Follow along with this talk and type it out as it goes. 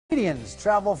Comedians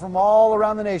travel from all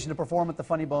around the nation to perform at the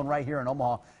Funny Bone right here in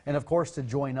Omaha, and of course to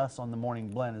join us on the Morning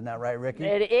Blend. Isn't that right, Ricky?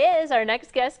 It is. Our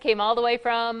next guest came all the way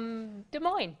from Des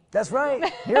Moines. That's right.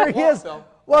 Here he is.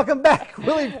 Welcome back,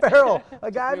 Willie Farrell,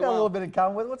 a guy I've got a little bit in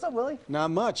common with. What's up, Willie?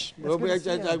 Not much. Well,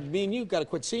 me and you got to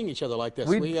quit seeing each other like this.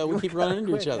 We keep running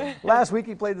into each other. Last week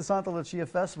he played the Santa Lucia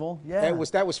Festival. Yeah,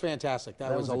 that was fantastic.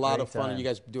 That was a lot of fun, time. and you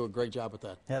guys do a great job with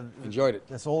that. Yeah, enjoyed it.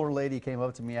 This older lady came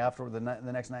up to me after the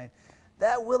next night.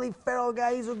 That Willie Farrell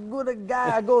guy, he's a good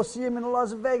guy. I go see him in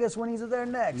Las Vegas when he's there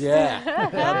next. Yeah,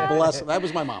 God bless him. That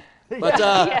was my mom. But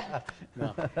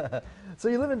no. So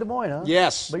you live in Des Moines, huh?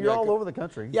 Yes. But you're all over the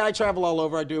country. Yeah, I travel all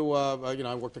over. I do,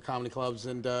 I work the comedy clubs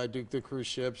and do the cruise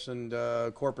ships and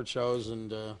corporate shows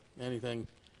and anything.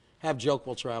 Have joke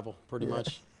will travel pretty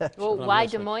much. Well, why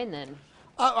Des Moines then?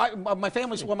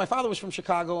 My father was from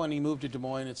Chicago and he moved to Des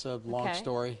Moines. It's a long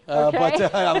story, Okay.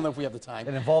 But I don't know if we have the time.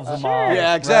 It involves the mob.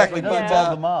 Yeah, exactly. Right? It involves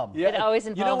the mob. Yeah. It always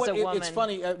involves a woman. It's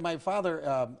funny. My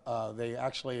father, they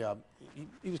actually,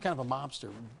 he was kind of a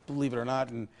mobster, believe it or not.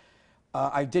 And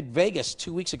I did Vegas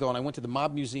 2 weeks ago, and I went to the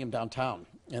Mob Museum downtown.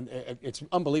 And it's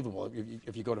unbelievable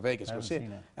if you go to Vegas. Go see it.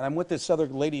 And I'm with this other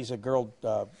lady, a girl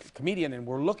comedian, and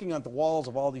we're looking at the walls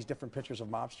of all these different pictures of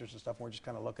mobsters and stuff. And we're just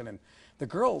kind of looking, and the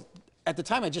girl, at the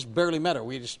time, I just barely met her.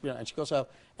 We just, and she goes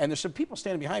out, and there's some people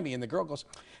standing behind me, and the girl goes,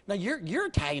 "Now you're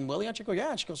Italian, Willie, aren't you?" I go,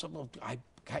 "Yeah." And she goes, "Well,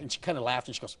 and she kind of laughed,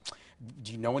 and she goes,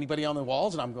 "Do you know anybody on the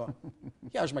walls?" And I'm going,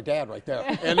 "Yeah, there's my dad right there."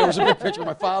 And there was a big picture of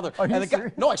my father. Are you and the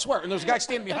serious? guy, no, I swear. And there's a guy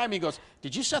standing behind me. He goes,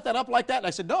 "Did you set that up like that?" And I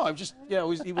said, "No, I was just,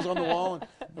 he was on the wall, and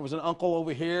there was an uncle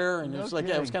over here, and it was like,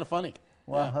 yeah, it was kind of funny."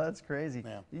 Wow, that's crazy.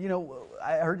 Yeah. You know,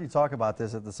 I heard you talk about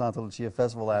this at the Santa Lucia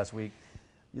Festival last week.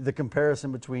 The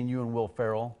comparison between you and Will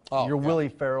Farrell. You're Willie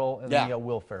Farrell, and then you got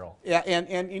Will Farrell. Yeah,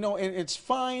 and it's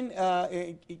fine,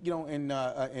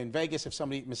 in Vegas if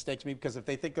somebody mistakes me, because if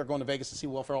they think they're going to Vegas to see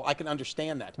Will Farrell, I can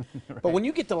understand that. Right. But when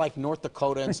you get to like North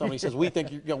Dakota and somebody says, "We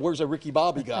think where's a Ricky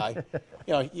Bobby guy?"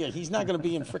 He's not going to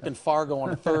be in frickin' Fargo on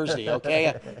a Thursday.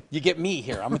 Okay, you get me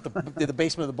here. I'm at the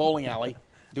basement of the bowling alley,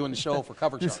 doing the show for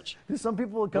cover charge. Do some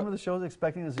people come to the shows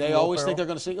expecting to see They Will always Ferrell? think they're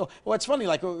going to see. Well, it's funny.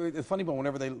 Like it's funny, but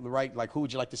whenever they write like, "Who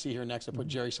would you like to see here next?" they put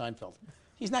Jerry Seinfeld.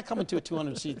 He's not coming to a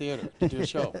 200-seat theater to do a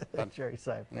show. Jerry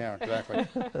Seinfeld. Yeah, exactly.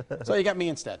 So you got me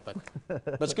instead, but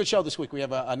it's a good show this week. We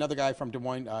have another guy from Des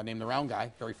Moines named the Round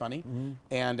Guy, very funny,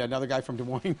 and another guy from Des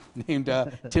Moines named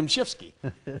Tim Shifsky,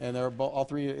 and they're all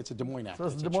three. It's a Des Moines act. So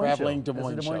it's a traveling Des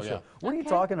Moines show. Yeah. What are you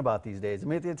talking about these days? I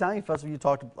mean, at the Italian Festival, you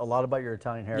talked a lot about your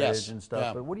Italian heritage and stuff.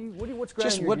 Yeah. But what's grinding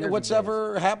Just your gears what's these days?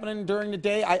 ever happening during the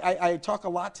day. I talk a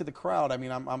lot to the crowd. I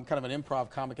mean, I'm kind of an improv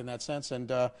comic in that sense,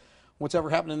 and what's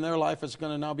ever happening in their life is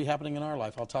going to now be happening in our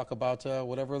life. I'll talk about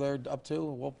whatever they're up to.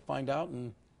 We'll find out,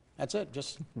 and that's it.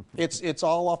 Just it's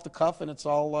all off the cuff, and it's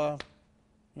all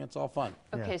fun.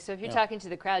 Okay, so if you're talking to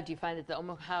the crowd, do you find that the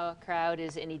Omaha crowd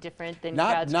is any different than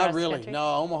Not crowds across really. the country?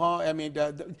 No, Omaha. I mean,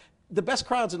 the best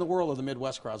crowds in the world are the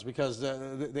Midwest crowds because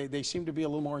they seem to be a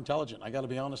little more intelligent. I got to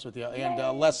be honest with you,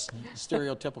 and less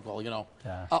stereotypical.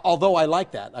 Yeah. Although I like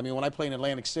that. I mean, when I play in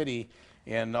Atlantic City.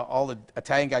 And all the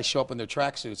Italian guys show up in their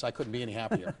tracksuits. I couldn't be any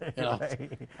happier.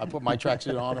 Right. I put my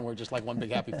tracksuit on, and we're just like one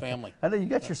big happy family. I know you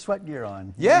got your sweat gear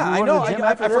on. Yeah, You I went know. to the gym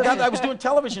I after this? forgot that I was doing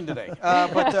television today,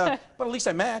 but at least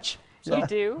I match. So. You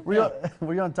do?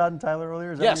 Were you on Todd and Tyler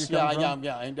earlier? Is that Yes, where you're coming from?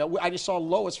 yeah. And I just saw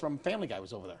Lois from Family Guy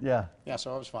was over there. Yeah. Yeah,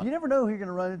 so it was fun. You never know who you're going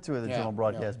to run into at the General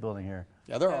Broadcast building here.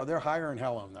 Yeah, they're higher in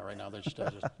hell on there right now. They're just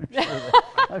I'm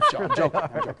joking.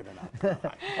 I'm joking. They're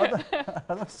not.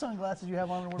 Are those sunglasses you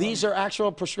have on? These are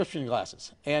actual prescription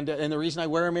glasses, and the reason I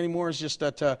wear them anymore is just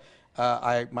that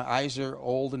my eyes are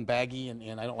old and baggy,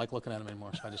 and I don't like looking at them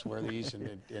anymore. So I just wear these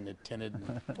and they're tinted.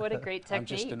 And What a great technique. I'm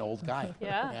just an old guy.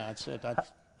 Yeah. Yeah, that's it.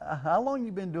 How long have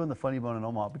you been doing the Funny Bone in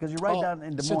Omaha? Because you're right down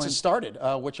in Des Moines. Since it started,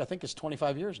 which I think is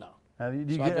 25 years now. Have you?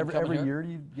 Do you So get I've been every coming year? Do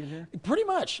you get here? Pretty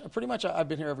much. I've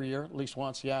been here every year, at least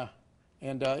once. Yeah.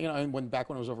 And and back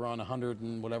when it was over on 100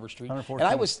 and whatever street. 114.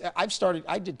 And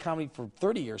I did comedy for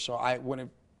 30 years. So when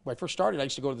I first started, I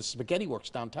used to go to the Spaghetti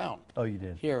Works downtown. Oh, you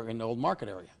did? Here in the old market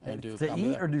area. And do To comedy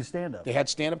eat there. or do stand-up? They had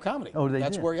stand-up comedy. Oh,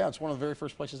 That's did? where, it's one of the very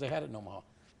first places they had it in Omaha.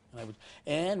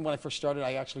 And when I first started,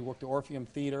 I actually worked the Orpheum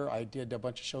Theater. I did a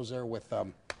bunch of shows there with,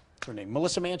 what's her name?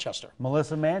 Melissa Manchester.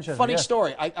 Melissa Manchester. Funny yes.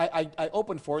 story. I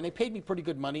opened for her, and they paid me pretty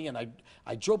good money, and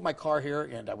I drove my car here,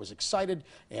 and I was excited,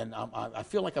 and I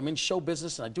feel like I'm in show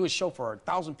business, and I do a show for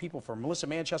 1,000 people for Melissa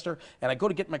Manchester, and I go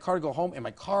to get my car to go home, and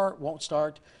my car won't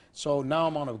start, so now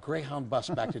I'm on a Greyhound bus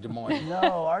back to Des Moines. No,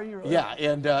 are you really? Yeah,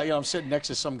 and I'm sitting next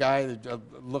to some guy that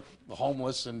looked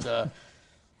homeless, and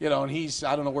You know, and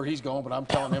I don't know where he's going, but I'm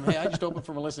telling him, hey, I just opened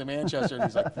for Melissa in Manchester. And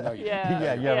he's like, no, you Yeah. Yeah, Yeah.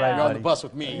 right, You're on the buddy. bus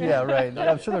with me. Yeah, right.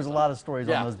 I'm sure there's a lot of stories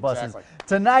Yeah, on those buses. exactly.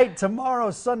 Tonight, tomorrow,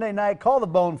 Sunday night, call the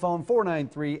Bone phone,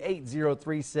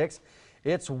 493-8036.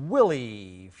 It's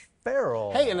Willie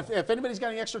Farrell. Hey, and if anybody's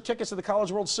got any extra tickets to the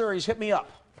College World Series, hit me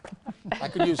up. I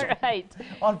could use them. Right.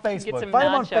 On Get Facebook. some Find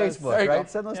them on nachos. Facebook, There you right? go.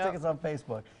 Send those Yep. tickets on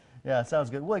Facebook. Yeah, sounds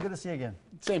good. Willie, good to see you again.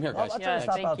 Same here, guys. I'll try Yeah, to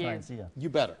stop thank out you. tonight and see you. You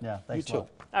better. Yeah, thanks a You too. lot.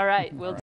 All right. We'll